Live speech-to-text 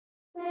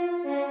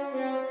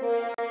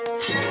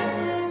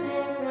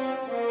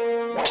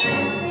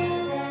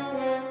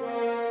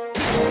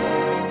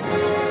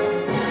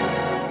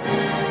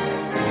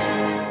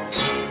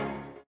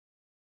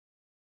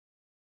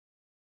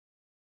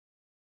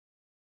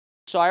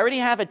So I already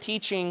have a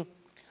teaching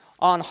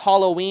on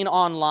Halloween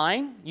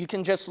online. You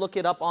can just look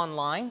it up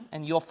online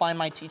and you'll find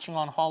my teaching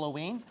on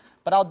Halloween.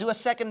 But I'll do a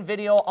second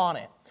video on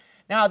it.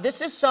 Now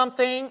this is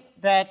something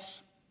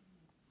that's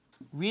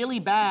really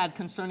bad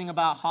concerning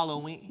about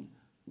Halloween.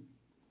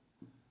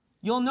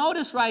 You'll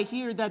notice right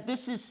here that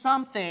this is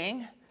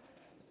something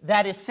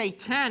that is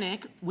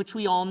satanic, which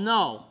we all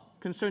know,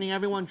 concerning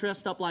everyone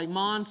dressed up like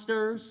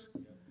monsters,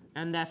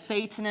 and that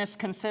Satanists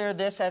consider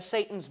this as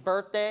Satan's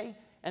birthday,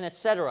 and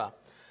etc.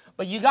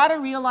 But you got to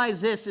realize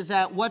this, is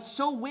that what's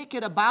so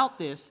wicked about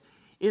this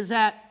is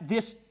that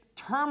this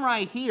term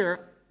right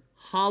here,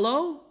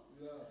 hallow,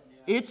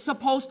 it's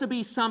supposed to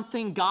be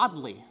something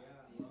godly.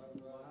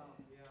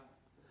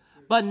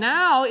 But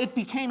now it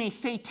became a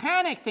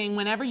satanic thing.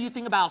 Whenever you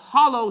think about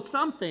hallow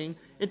something,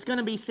 it's going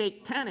to be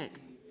satanic.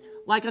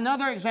 Like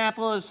another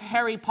example is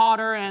Harry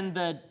Potter and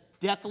the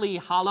Deathly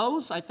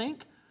Hallows, I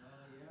think.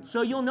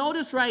 So you'll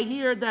notice right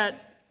here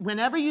that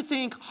whenever you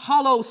think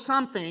hallow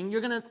something,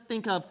 you're going to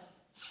think of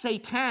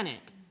satanic,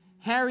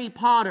 Harry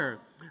Potter.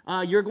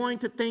 You're going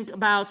to think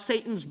about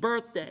Satan's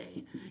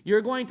birthday.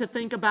 You're going to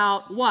think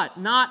about what?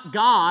 Not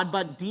God,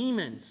 but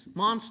demons,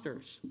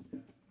 monsters.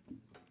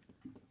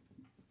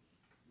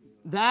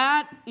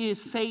 That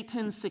is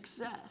Satan's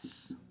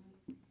success.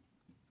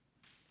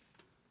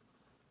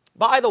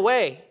 By the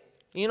way,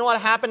 you know what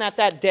happened at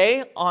that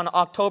day on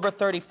October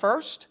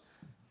 31st?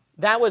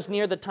 That was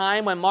near the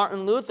time when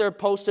Martin Luther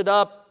posted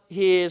up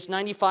his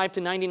 95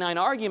 to 99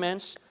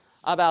 arguments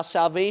about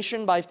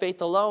salvation by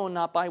faith alone,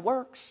 not by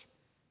works.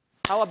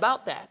 How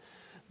about that?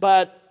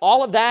 But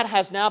all of that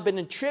has now been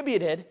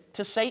attributed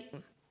to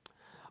Satan.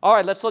 All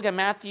right, let's look at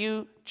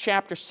Matthew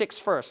chapter 6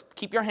 first.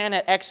 Keep your hand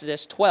at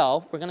Exodus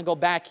 12. We're going to go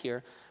back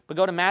here. But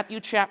go to Matthew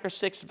chapter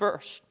 6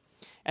 verse.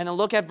 And then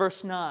look at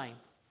verse 9.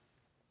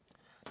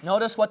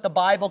 Notice what the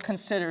Bible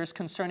considers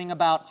concerning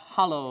about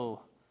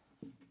hallow.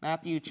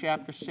 Matthew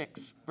chapter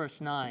 6 verse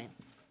 9.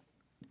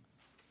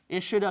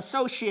 It should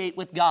associate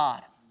with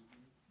God.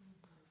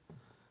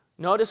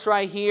 Notice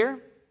right here.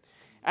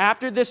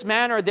 After this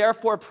manner,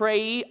 therefore,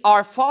 pray ye,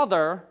 Our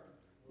Father,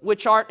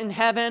 which art in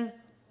heaven,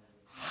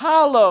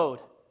 hallowed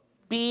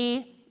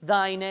be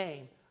thy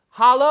name.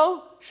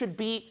 Hallow should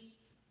be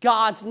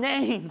God's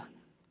name.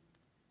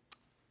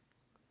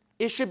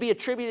 It should be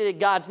attributed to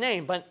God's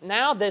name. But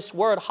now this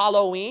word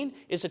Halloween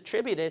is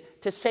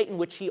attributed to Satan,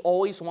 which he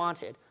always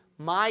wanted.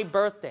 My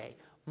birthday,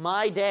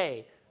 my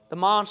day, the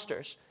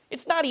monsters.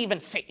 It's not even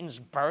Satan's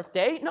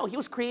birthday. No, he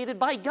was created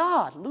by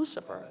God,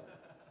 Lucifer.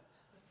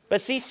 But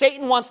see,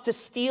 Satan wants to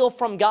steal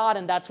from God,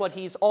 and that's what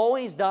he's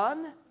always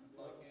done.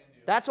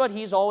 That's what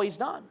he's always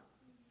done.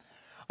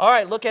 All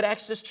right, look at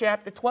Exodus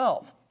chapter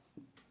 12.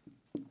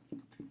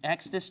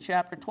 Exodus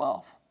chapter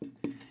 12.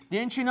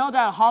 Didn't you know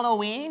that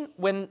Halloween,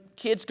 when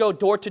kids go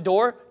door to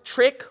door,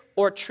 trick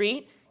or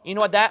treat, you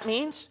know what that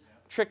means?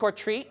 Trick or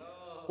treat?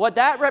 What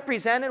that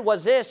represented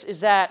was this,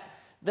 is that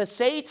the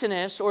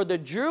Satanists or the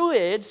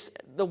Druids,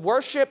 the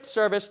worship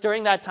service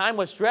during that time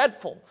was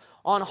dreadful.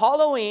 On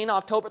Halloween,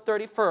 October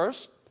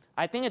 31st,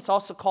 I think it's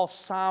also called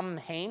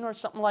Samhain or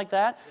something like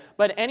that.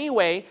 But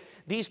anyway,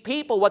 these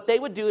people, what they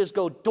would do is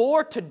go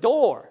door to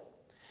door.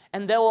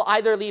 And they'll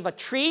either leave a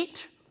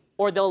treat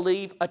or they'll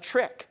leave a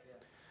trick.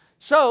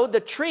 So the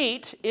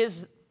treat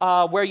is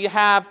where you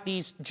have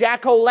these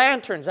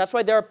jack-o'-lanterns. That's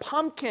why there are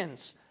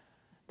pumpkins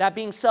that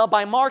being sold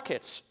by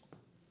markets.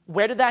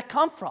 Where did that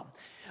come from?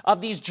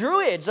 Of these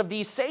Druids, of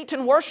these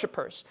Satan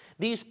worshipers.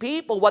 These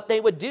people, what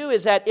they would do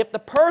is that if the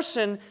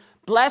person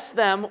blessed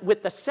them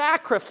with the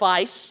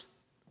sacrifice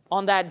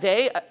on that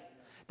day,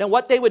 then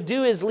what they would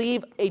do is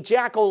leave a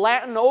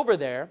jack-o'-lantern over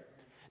there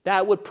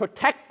that would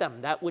protect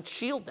them, that would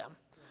shield them.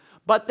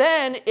 But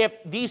then if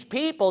these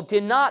people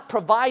did not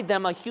provide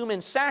them a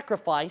human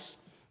sacrifice,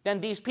 then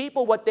these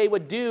people, what they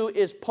would do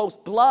is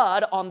post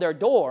blood on their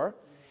door,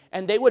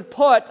 and they would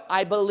put,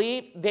 I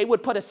believe, they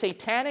would put a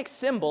satanic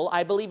symbol,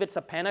 I believe it's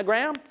a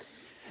pentagram,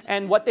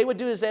 and what they would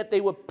do is that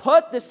they would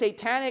put the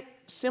satanic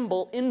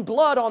symbol in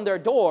blood on their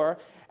door,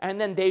 and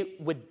then they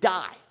would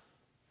die.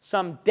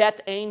 Some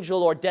death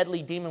angel or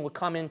deadly demon would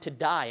come in to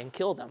die and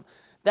kill them.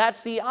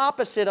 That's the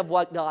opposite of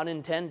what God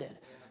intended.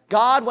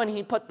 God, when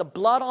he put the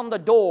blood on the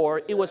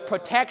door, it was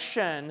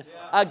protection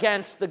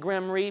against the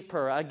grim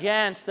reaper,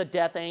 against the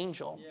death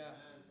angel.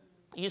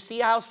 You see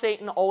how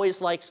Satan always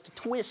likes to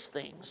twist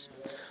things.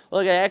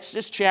 Look at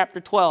Exodus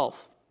chapter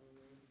 12.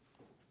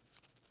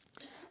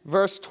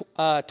 Verse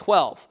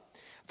 12.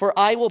 For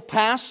I will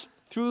pass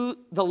through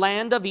the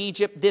land of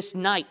Egypt this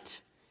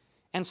night,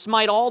 and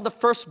smite all the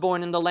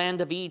firstborn in the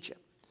land of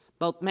Egypt,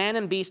 both man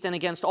and beast, and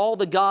against all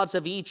the gods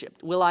of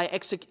Egypt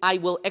I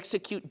will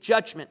execute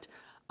judgment.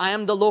 I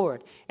am the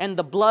Lord, and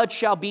the blood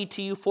shall be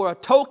to you for a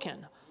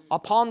token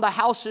upon the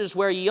houses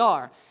where ye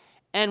are.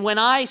 And when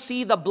I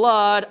see the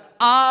blood,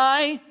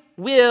 I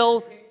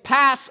will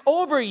pass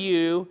over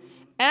you,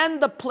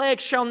 and the plague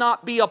shall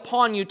not be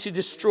upon you to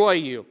destroy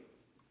you.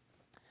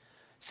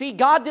 See,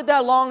 God did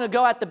that long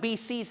ago at the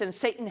BCs, and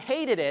Satan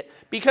hated it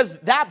because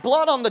that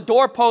blood on the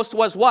doorpost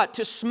was what?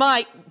 To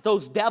smite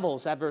those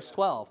devils at verse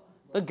 12,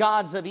 the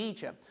gods of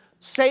Egypt.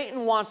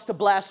 Satan wants to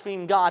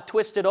blaspheme God,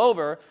 twist it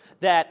over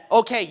that,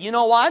 okay, you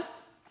know what?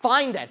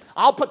 Fine then.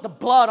 I'll put the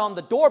blood on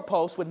the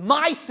doorpost with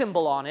my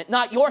symbol on it,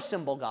 not your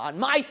symbol, God,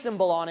 my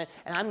symbol on it,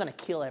 and I'm going to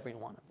kill every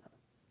one of them.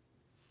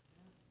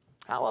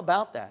 How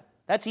about that?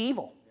 That's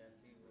evil.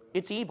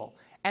 It's evil.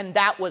 And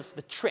that was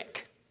the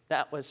trick.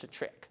 That was the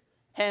trick.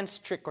 Hence,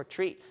 trick or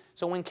treat.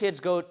 So when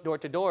kids go door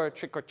to door,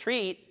 trick or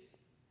treat,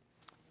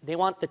 they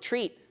want the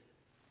treat.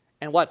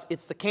 And what?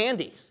 It's the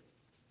candies.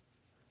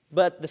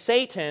 But the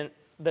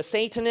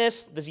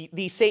Satanists,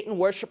 these Satan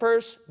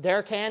worshipers,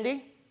 their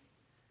candy,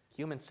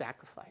 human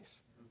sacrifice.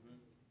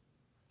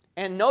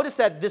 And notice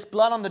that this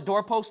blood on the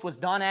doorpost was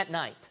done at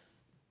night.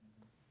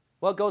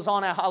 What goes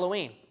on at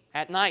Halloween?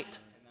 At night.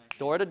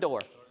 Door to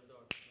door.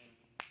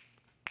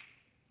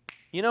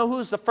 You know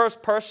who's the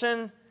first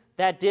person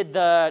that did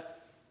the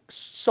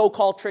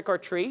so-called trick or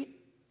treat?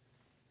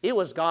 It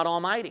was God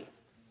Almighty.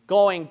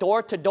 Going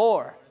door to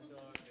door.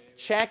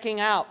 Checking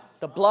out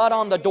the blood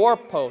on the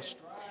doorpost.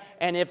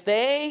 And if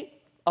they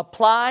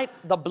applied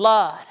the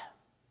blood,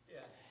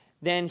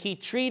 then he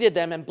treated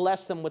them and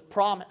blessed them with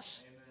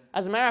promise.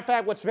 As a matter of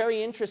fact, what's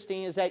very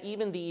interesting is that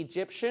even the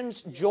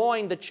Egyptians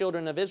joined the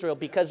children of Israel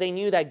because they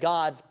knew that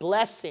God's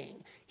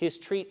blessing, his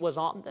treat, was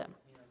on them.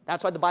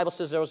 That's why the Bible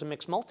says there was a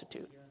mixed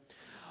multitude.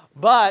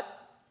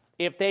 But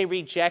if they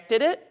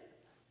rejected it,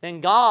 then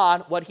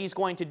God, what he's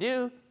going to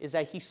do is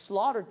that he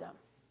slaughtered them.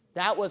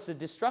 That was the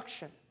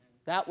destruction.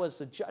 That was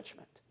the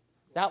judgment.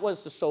 That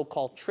was the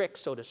so-called trick,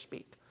 so to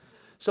speak.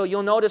 So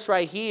you'll notice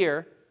right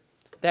here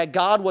that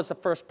God was the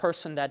first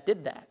person that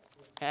did that.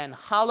 And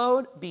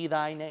hallowed be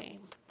thy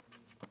name.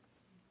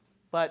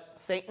 But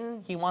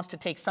Satan, he wants to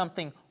take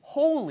something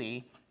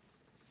holy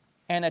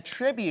and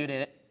attribute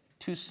it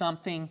to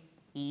something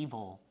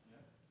evil.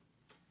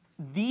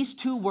 These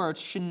two words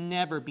should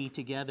never be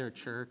together,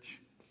 church.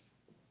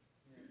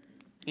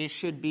 It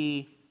should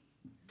be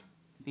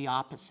the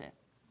opposite.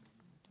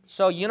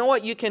 So you know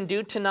what you can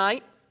do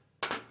tonight?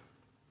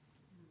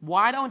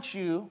 Why don't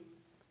you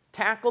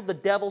tackle the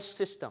devil's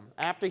system?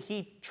 After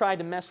he tried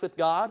to mess with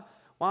God,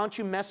 why don't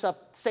you mess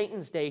up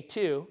Satan's day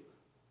too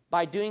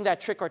by doing that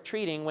trick or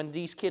treating when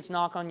these kids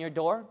knock on your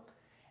door?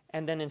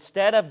 And then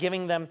instead of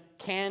giving them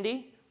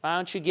candy, why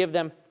don't you give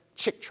them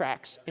Chick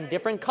Tracts in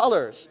different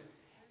colors?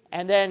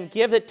 And then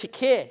give it to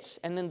kids.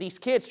 And then these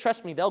kids,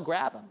 trust me, they'll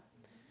grab them.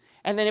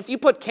 And then if you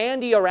put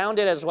candy around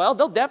it as well,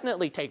 they'll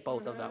definitely take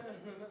both of them.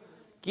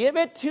 Give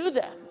it to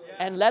them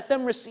and let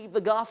them receive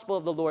the gospel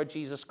of the Lord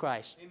Jesus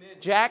Christ. Amen.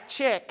 Jack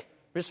Chick,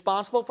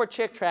 responsible for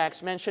Chick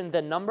Tracts, mentioned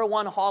the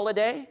 #1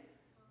 holiday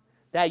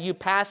that you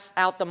pass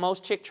out the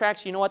most Chick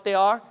Tracts. You know what they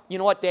are? You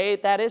know what day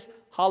that is?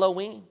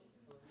 Halloween.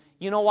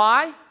 You know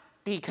why?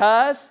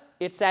 Because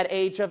it's that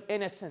age of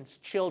innocence,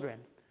 children.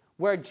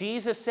 Where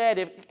Jesus said,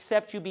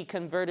 except you be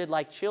converted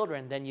like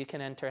children, then you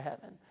can enter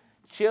heaven.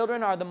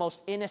 Children are the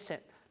most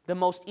innocent, the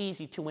most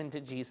easy to win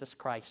to Jesus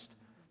Christ.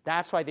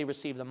 That's why they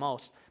receive the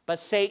most. But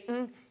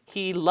Satan,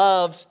 he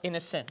loves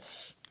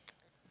innocence.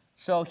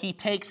 So he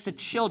takes the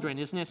children.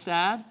 Isn't it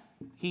sad?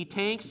 He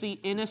takes the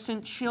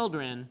innocent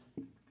children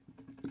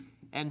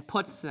and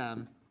puts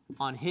them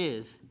on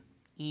his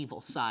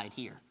evil side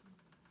here.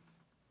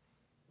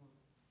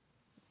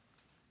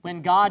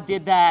 When God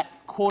did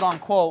that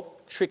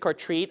quote-unquote trick or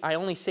treat, I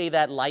only say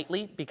that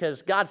lightly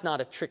because God's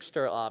not a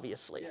trickster,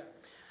 obviously.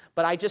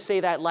 But I just say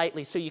that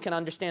lightly so you can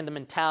understand the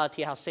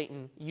mentality, how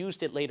Satan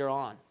used it later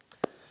on.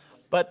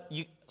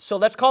 So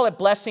let's call it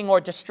blessing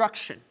or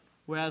destruction.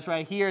 Whereas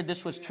right here,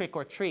 this was trick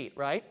or treat,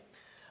 right?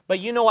 But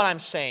you know what I'm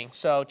saying,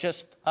 so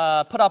just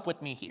put up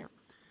with me here.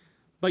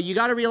 But you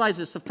got to realize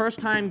this, the first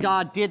time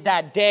God did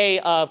that day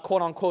of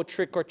quote-unquote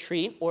trick or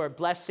treat, or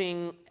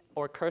blessing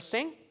or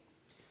cursing,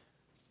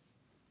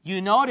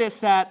 you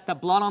notice that the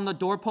blood on the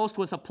doorpost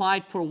was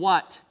applied for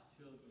what?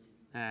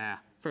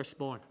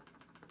 Firstborn.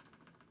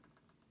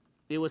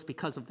 It was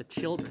because of the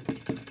children.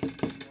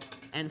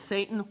 And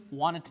Satan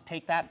wanted to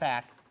take that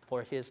back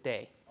for his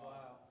day.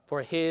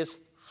 For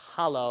his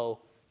hollow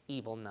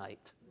evil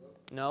night.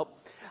 Nope.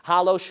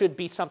 Hollow should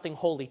be something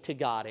holy to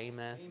God.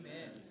 Amen.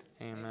 Amen.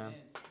 Amen.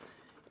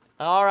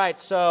 All right,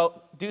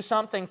 so do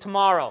something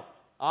tomorrow.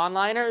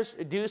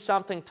 Onliners, do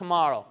something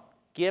tomorrow.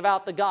 Give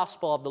out the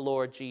gospel of the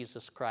Lord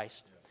Jesus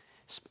Christ.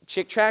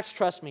 Chick Tracts,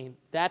 trust me,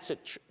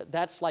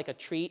 that's like a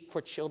treat for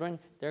children.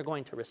 They're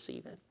going to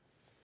receive it.